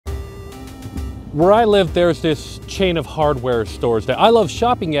Where I live, there's this chain of hardware stores that I love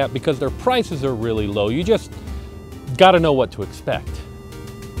shopping at because their prices are really low. You just gotta know what to expect.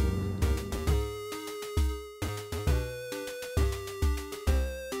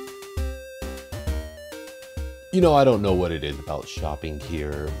 You know, I don't know what it is about shopping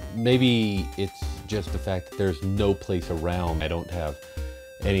here. Maybe it's just the fact that there's no place around. I don't have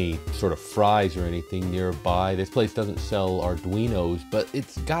any sort of fries or anything nearby. This place doesn't sell Arduinos, but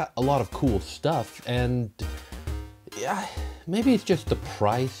it's got a lot of cool stuff, and yeah, maybe it's just the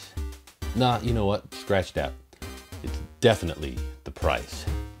price. Nah, you know what? Scratch that. It's definitely the price.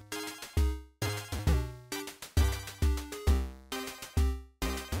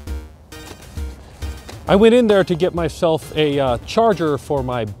 I went in there to get myself a charger for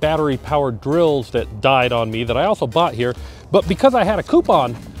my battery-powered drills that died on me that I also bought here. But because I had a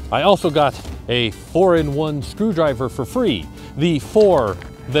coupon, I also got a 4-in-1 screwdriver for free. The 4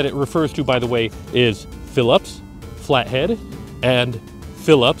 that it refers to, by the way, is Phillips, flathead, and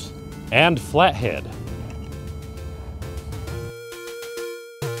Phillips, and flathead.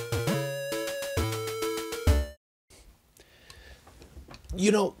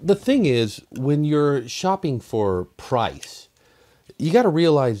 You know, the thing is, when you're shopping for price, you got to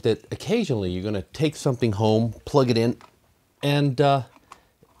realize that occasionally you're going to take something home, plug it in, and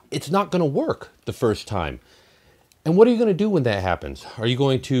it's not going to work the first time. And what are you going to do when that happens? Are you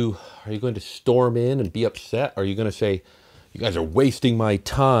going to storm in and be upset? Are you going to say, you guys are wasting my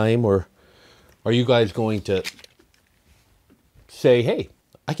time? Or are you guys going to say, hey,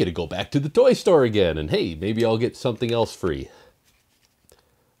 I get to go back to the toy store again, and hey, maybe I'll get something else free?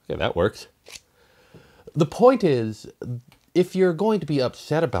 Okay, that works. The point is, if you're going to be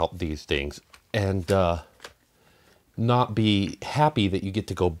upset about these things and not be happy that you get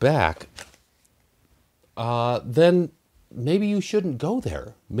to go back, then maybe you shouldn't go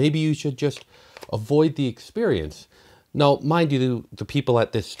there. Maybe you should just avoid the experience. Now, mind you, the people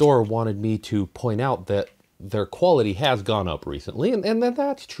at this store wanted me to point out that their quality has gone up recently, and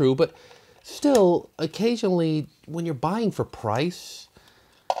that's true, but still, occasionally, when you're buying for price,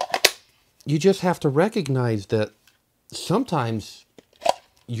 you just have to recognize that sometimes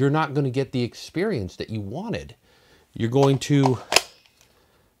you're not going to get the experience that you wanted. You're going to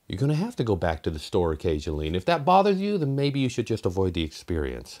have to go back to the store occasionally. And if that bothers you, then maybe you should just avoid the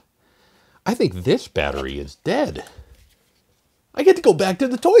experience. I think this battery is dead. I get to go back to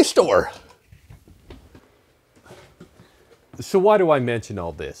the toy store. So why do I mention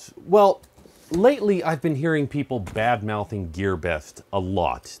all this? Well, lately, I've been hearing people bad-mouthing Gearbest a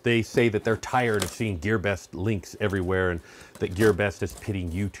lot. They say that they're tired of seeing Gearbest links everywhere and that Gearbest is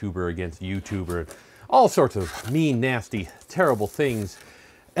pitting YouTuber against YouTuber and all sorts of mean, nasty, terrible things.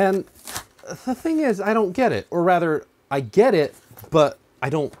 And the thing is, I don't get it. Or rather, I get it, but I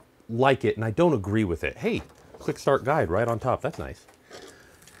don't like it and I don't agree with it. Hey, quick start guide right on top. That's nice.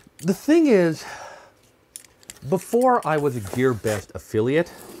 The thing is, before I was a Gearbest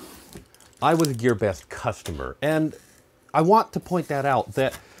affiliate, I was a Gearbest customer, and I want to point that out,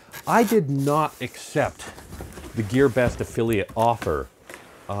 that I did not accept the Gearbest affiliate offer.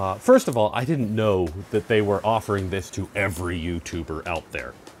 First of all, I didn't know that they were offering this to every YouTuber out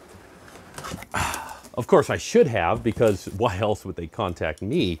there. Of course, I should have, because why else would they contact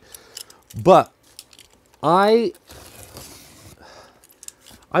me? But I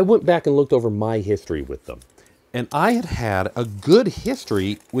went back and looked over my history with them. And I had had a good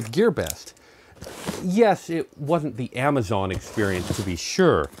history with Gearbest. Yes, it wasn't the Amazon experience, to be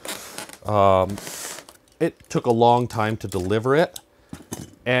sure. It took a long time to deliver it.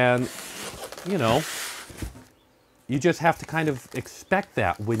 And, you know, you just have to kind of expect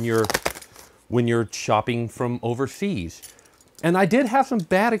that when you're shopping from overseas. And I did have some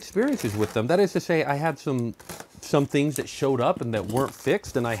bad experiences with them. That is to say, I had some things that showed up and that weren't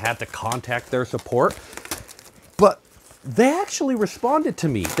fixed, and I had to contact their support. But they actually responded to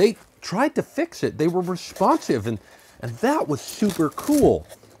me. They tried to fix it. They were responsive, and that was super cool.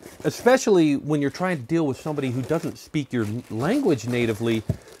 Especially when you're trying to deal with somebody who doesn't speak your language natively,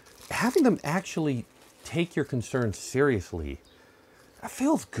 having them actually take your concerns seriously, that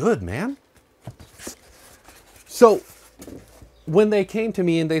feels good, man. So when they came to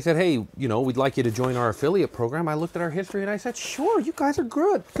me and they said, hey, you know, we'd like you to join our affiliate program, I looked at our history and I said, sure, you guys are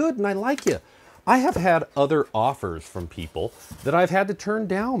good, and I like you. I have had other offers from people that I've had to turn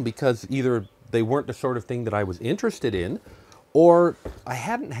down because either they weren't the sort of thing that I was interested in, or I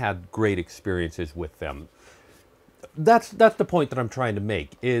hadn't had great experiences with them. That's the point that I'm trying to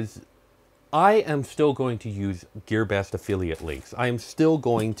make, is I am still going to use Gearbest affiliate links. I am still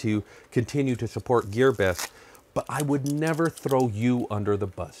going to continue to support Gearbest, but I would never throw you under the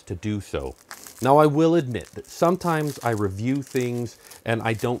bus to do so. Now, I will admit that sometimes I review things and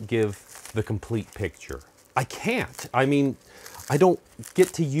I don't give the complete picture. I can't. I mean, I don't get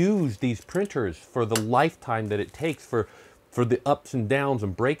to use these printers for the lifetime that it takes for the ups and downs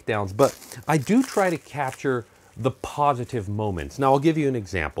and breakdowns, but I do try to capture the positive moments. Now, I'll give you an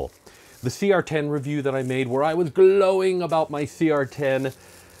example. The CR10 review that I made where I was glowing about my CR10,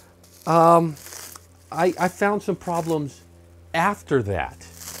 I found some problems after that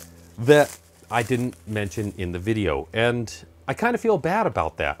I didn't mention in the video. And I kind of feel bad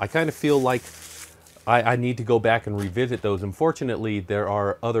about that. I kind of feel like I need to go back and revisit those. Unfortunately, there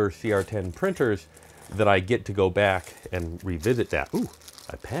are other CR10 printers that I get to go back and revisit that. Ooh,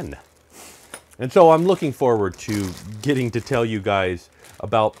 a pen. And so I'm looking forward to getting to tell you guys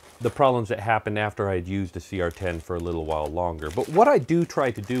about the problems that happened after I'd used a CR10 for a little while longer. But what I do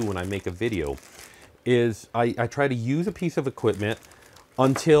try to do when I make a video is I try to use a piece of equipment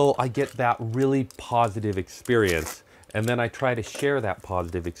until I get that really positive experience, and then I try to share that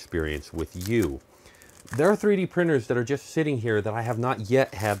positive experience with you. There are 3D printers that are just sitting here that I have not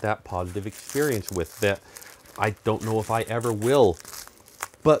yet had that positive experience with, that I don't know if I ever will.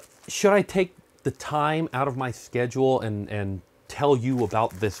 But should I take the time out of my schedule and tell you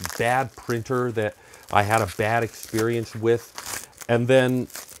about this bad printer that I had a bad experience with, and then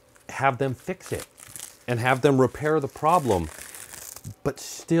have them fix it and have them repair the problem, but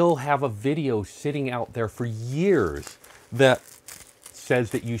still have a video sitting out there for years that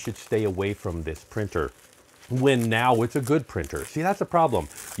says that you should stay away from this printer, when now it's a good printer? See, that's the problem.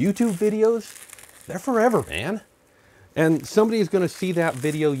 YouTube videos, they're forever, man. And somebody's going to see that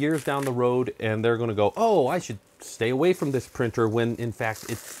video years down the road and they're going to go, oh, I should stay away from this printer, when in fact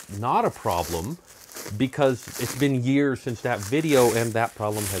it's not a problem because it's been years since that video and that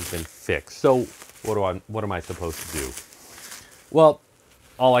problem has been fixed. So what am I supposed to do? Well,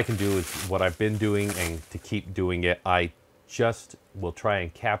 all I can do is what I've been doing, and to keep doing it. I just will try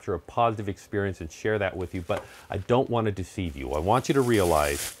and capture a positive experience and share that with you, but I don't want to deceive you. I want you to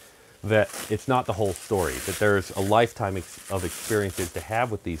realize that it's not the whole story, that there's a lifetime of experiences to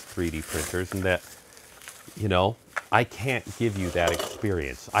have with these 3D printers, and that, you know, I can't give you that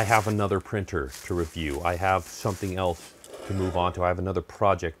experience. I have another printer to review. I have something else to move on to. I have another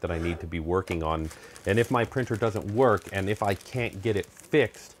project that I need to be working on. And if my printer doesn't work, and if I can't get it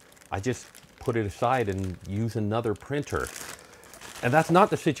fixed, I just put it aside and use another printer. And that's not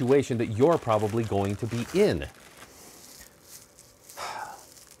the situation that you're probably going to be in.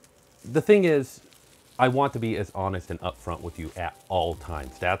 The thing is, I want to be as honest and upfront with you at all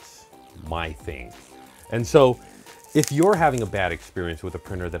times. That's my thing. And so, if you're having a bad experience with a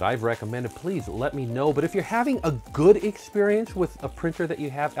printer that I've recommended, please let me know. But if you're having a good experience with a printer that you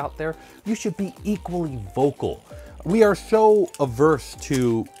have out there, you should be equally vocal. We are so averse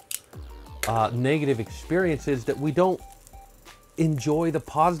to negative experiences that we don't enjoy the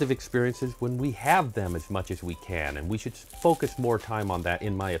positive experiences when we have them as much as we can. And we should focus more time on that,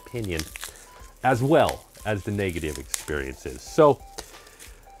 in my opinion, as well as the negative experiences. So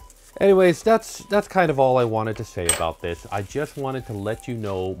anyways, that's kind of all I wanted to say about this. I just wanted to let you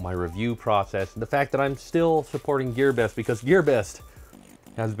know my review process, and the fact that I'm still supporting Gearbest, because Gearbest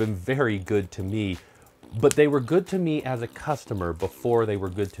has been very good to me. But they were good to me as a customer before they were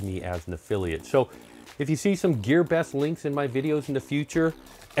good to me as an affiliate. So if you see some Gearbest links in my videos in the future,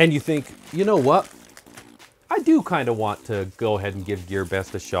 and you think, you know what, I do kind of want to go ahead and give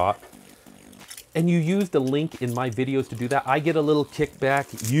Gearbest a shot, and you use the link in my videos to do that, I get a little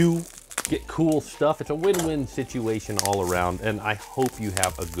kickback, you get cool stuff. It's a win-win situation all around, and I hope you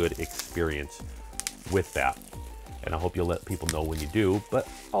have a good experience with that. And I hope you'll let people know when you do, but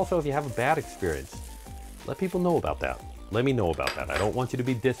also if you have a bad experience, let people know about that. Let me know about that. I don't want you to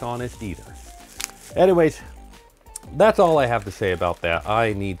be dishonest either. Anyways, that's all I have to say about that.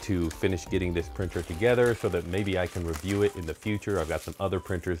 I need to finish getting this printer together so that maybe I can review it in the future. I've got some other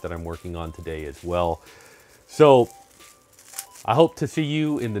printers that I'm working on today as well. So I hope to see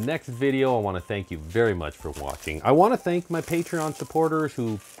you in the next video. I want to thank you very much for watching. I want to thank my Patreon supporters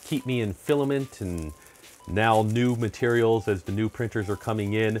who keep me in filament and now new materials as the new printers are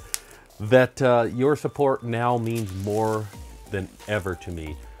coming in. That your support now means more than ever to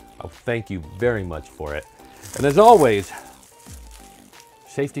me. I'll thank you very much for it. And as always,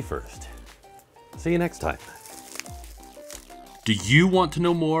 safety first. See you next time. Do you want to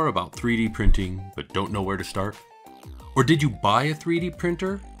know more about 3D printing but don't know where to start? Or did you buy a 3D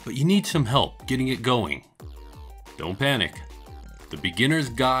printer but you need some help getting it going? Don't panic. The Beginner's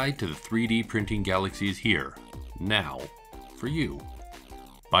Guide to the 3D Printing Galaxy is here, now, for you.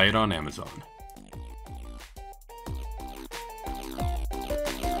 Buy it on Amazon.